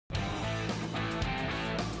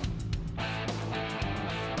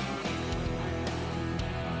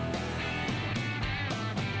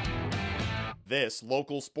This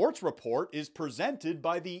local sports report is presented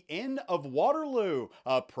by the Inn of Waterloo,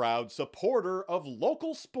 a proud supporter of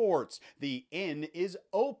local sports. The Inn is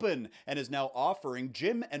open and is now offering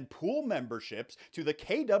gym and pool memberships to the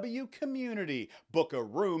KW community. Book a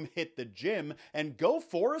room, hit the gym, and go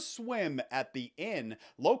for a swim at the Inn,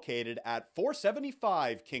 located at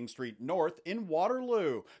 475 King Street North in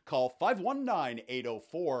Waterloo. Call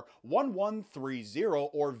 519-804-1130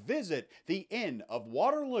 or visit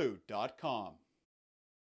theinnofwaterloo.com.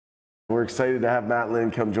 We're excited to have Matt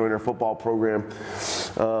Linn come join our football program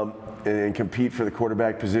and compete for the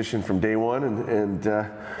quarterback position from day one and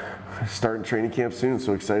starting training camp soon.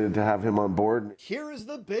 So excited to have him on board. Here is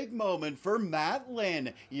the big moment for Matt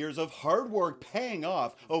Linn. Years of hard work paying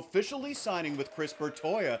off, officially signing with Chris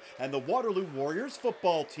Bertoia and the Waterloo Warriors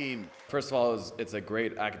football team. First of all, it's a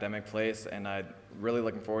great academic place, and I'm really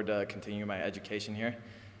looking forward to continuing my education here.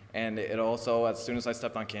 And it also, as soon as I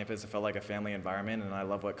stepped on campus, it felt like a family environment, and I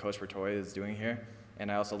love what Coach Bertoia is doing here.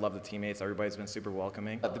 And I also love the teammates. Everybody's been super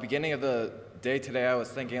welcoming. At the beginning of the day today, I was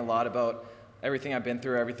thinking a lot about everything I've been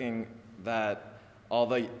through, everything that, all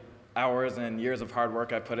the hours and years of hard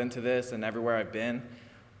work I put into this and everywhere I've been.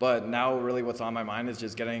 But now really what's on my mind is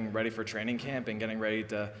just getting ready for training camp and getting ready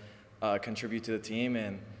to contribute to the team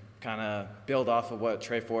and kind of build off of what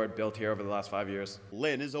Trey Ford built here over the last 5 years.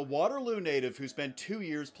 Linn is a Waterloo native who spent 2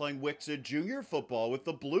 years playing Wixa junior football with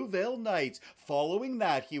the Blue Veil Knights. Following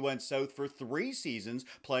that, he went south for 3 seasons,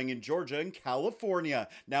 playing in Georgia and California.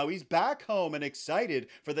 Now he's back home and excited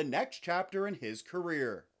for the next chapter in his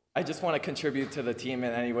career. I just want to contribute to the team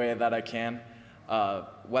in any way that I can.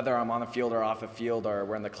 Whether I'm on the field or off the field or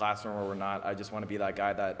we're in the classroom or we're not, I just want to be that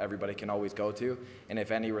guy that everybody can always go to. And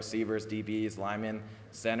if any receivers, DBs, linemen,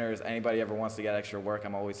 centers, anybody ever wants to get extra work,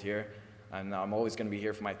 I'm always here. And I'm always going to be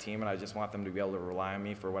here for my team, and I just want them to be able to rely on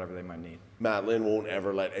me for whatever they might need. Matt Linn won't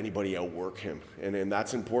ever let anybody outwork him, and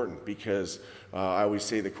that's important because I always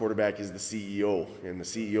say the quarterback is the CEO, and the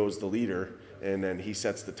CEO is the leader, and then he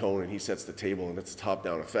sets the tone and he sets the table, and it's a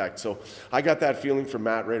top-down effect. So I got that feeling from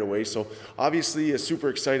Matt right away. So obviously super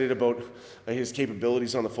excited about his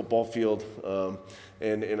capabilities on the football field,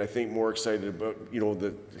 and I think more excited about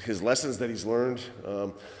his lessons that he's learned.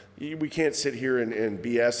 We can't sit here and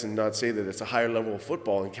BS and not say that it's a higher level of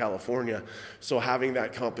football in California. So having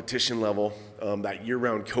that competition level, that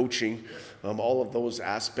year-round coaching, all of those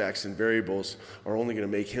aspects and variables are only going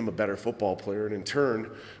to make him a better football player, and in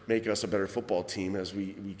turn make us a better football team as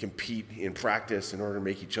we compete in practice in order to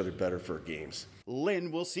make each other better for games. Linn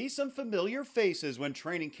will see some familiar faces when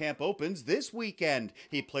training camp opens this weekend.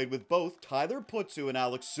 He played with both Tyler Putsu and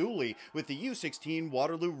Alex Sully with the U16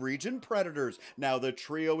 Waterloo Region Predators. Now the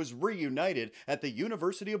trio is reunited at the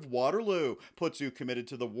University of Waterloo. Putsu committed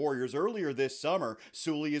to the Warriors earlier this summer.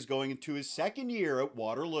 Sully is going into his 2nd year at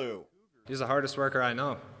Waterloo. He's the hardest worker I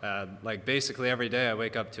know. Like basically every day I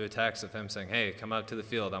wake up to a text of him saying, "Hey, come out to the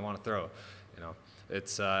field, I want to throw."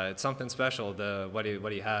 It's something special. What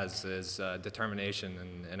he has is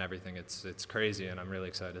determination and everything. It's crazy, and I'm really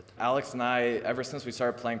excited. Alex and I, ever since we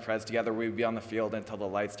started playing Preds together, we'd be on the field until the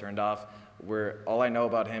lights turned off. All I know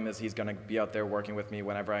about him is he's going to be out there working with me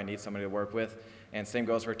whenever I need somebody to work with. And same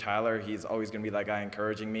goes for Tyler. He's always going to be that guy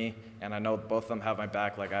encouraging me, and I know both of them have my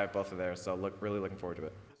back like I have both of theirs. So really looking forward to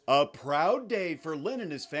it. A proud day for Linn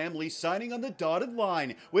and his family signing on the dotted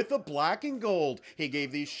line with the black and gold. He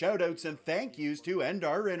gave these shout outs and thank yous to end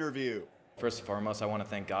our interview. First and foremost, I want to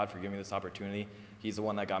thank God for giving me this opportunity. He's the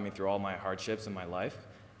one that got me through all my hardships in my life.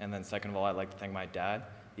 And then second of all, I'd like to thank my dad.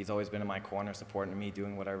 He's always been in my corner, supporting me,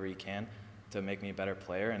 doing whatever he can to make me a better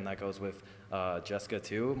player. And that goes with Jessica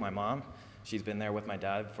too, my mom. She's been there with my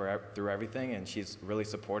dad through everything, and she's really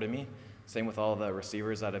supported me. Same with all the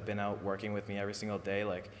receivers that have been out working with me every single day,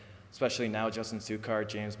 like especially now Justin Sukar,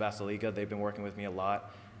 James Basiliga, they've been working with me a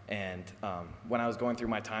lot. And when I was going through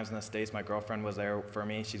my times in the States, my girlfriend was there for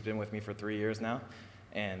me. She's been with me for 3 years now,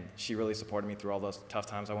 and she really supported me through all those tough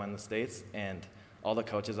times I went in the States. And all the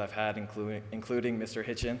coaches I've had, including Mr.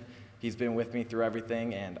 Hitchin, he's been with me through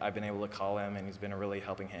everything, and I've been able to call him, and he's been a really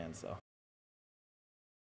helping hand. So.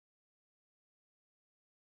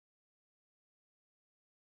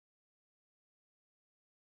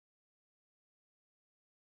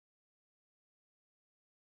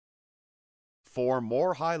 For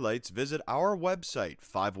more highlights, visit our website,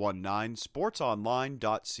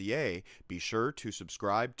 519sportsonline.ca. Be sure to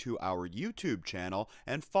subscribe to our YouTube channel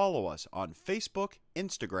and follow us on Facebook,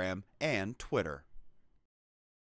 Instagram, and Twitter.